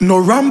No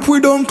ramp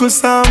with Uncle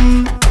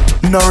Sam,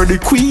 nor the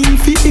Queen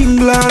for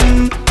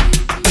England.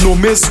 No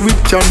mess with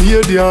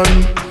Canadian,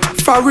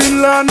 foreign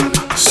land.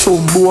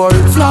 Some boy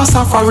floss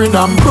a foreign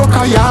and broke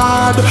a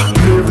yard.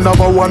 Live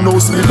never one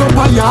house, me love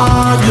a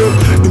yard.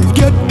 Yeah. Him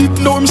get it,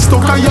 now him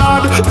stuck a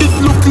yard. It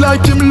look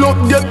like him luck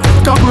get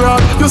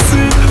cabrat. You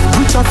see,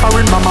 rich a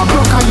foreign mama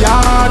broke a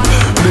yard.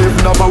 Live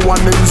never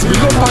one ends, me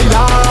love a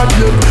yard.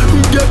 Yeah.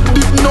 Him get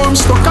it, now him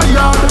stuck a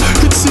yard.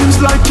 It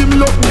seems like him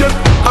luck get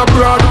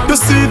abroad. You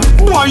see,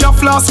 boy a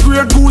floss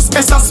great goose,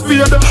 S a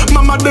spade.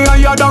 Mama they a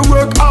yard a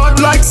work hard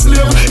like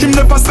slave. Him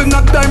never send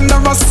a dime,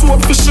 never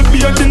soap fish a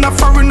beard. In a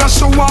foreign a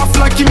show off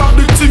like him have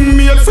the thing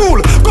made. Fool,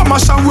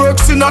 commercial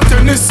works in a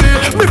Tennessee.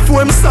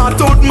 Before him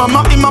start out,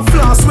 mama him a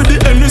floss with the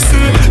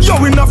NEC. Yo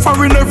in a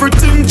foreign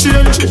everything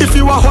change. If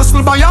you a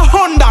hustle by a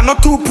Honda,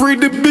 not too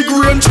pretty big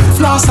range.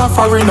 Floss a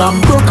foreign and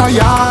broke a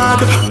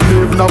yard.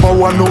 Live never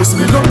one house,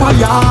 me love a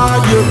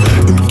yard. Yeah.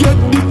 Him get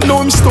it,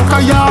 now him stuck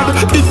a yard.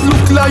 It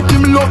look like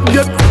him luck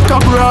get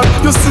cabrat.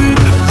 You see,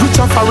 rich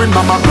a foreign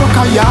mama broke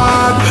a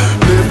yard.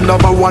 Live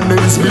never one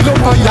ends, me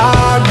love a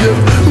yard. Yeah.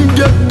 Him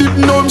get it,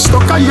 now him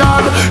stuck a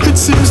yard. It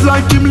seems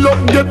like him luck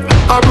get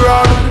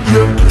abroad.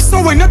 Yeah.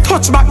 So when you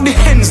touch back the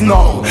hens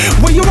now,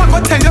 where you want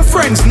to tell your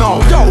friends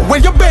now? Yo, where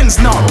your Benz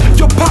now?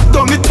 You pack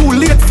down it too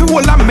late for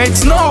all the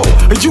meds now.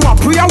 You are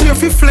pre away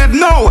if you fled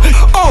now.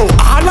 Oh,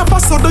 all of a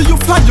sudden you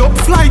fly up,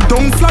 fly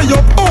down, fly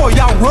up. Oh,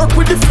 you work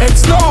with the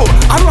feds now.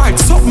 Alright,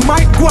 something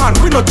might go on.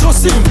 We not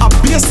just him, a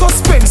base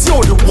suspense.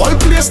 Yo, the whole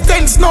place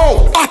tense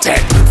now. At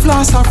it,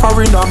 floss a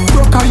foreign and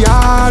broke a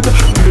yard.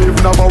 Live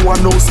never one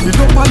house, me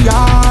love a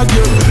yard.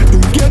 Yeah.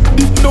 Him get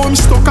it, now him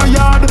stuck a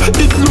yard.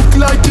 It look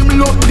like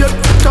him luck get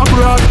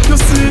cabrat. You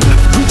see,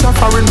 rich a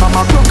foreign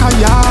mama broke a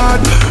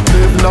yard.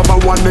 Live never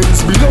one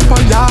ends, me love a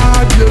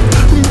yard. Yeah.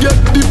 Him get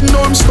it,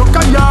 now him stuck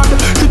a yard.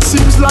 It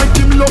seems like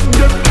him luck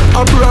get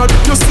abroad.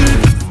 You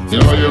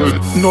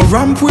see, no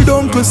ramp with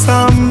Uncle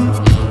Sam,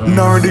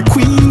 nor the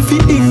Queen for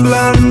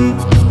England.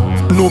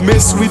 No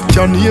mess with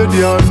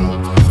Canadian,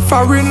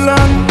 foreign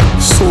land.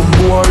 Some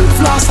boy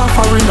floss a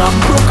foreign and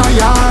broke a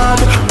yard.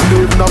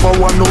 Live never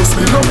one house,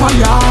 me love a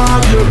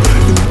yard. Yeah.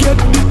 Him get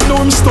it,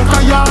 now him stuck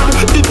a yard.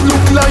 It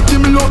look like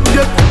him luck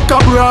get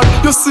cabrat.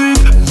 You see,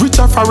 rich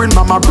a foreign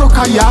mama broke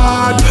a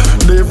yard.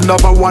 Live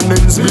never one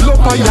ends, me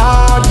love a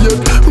yard. Yeah.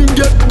 Him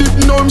get it,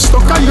 now him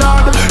stuck a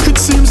yard. It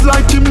seems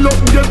like him luck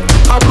get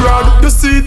abroad. You see.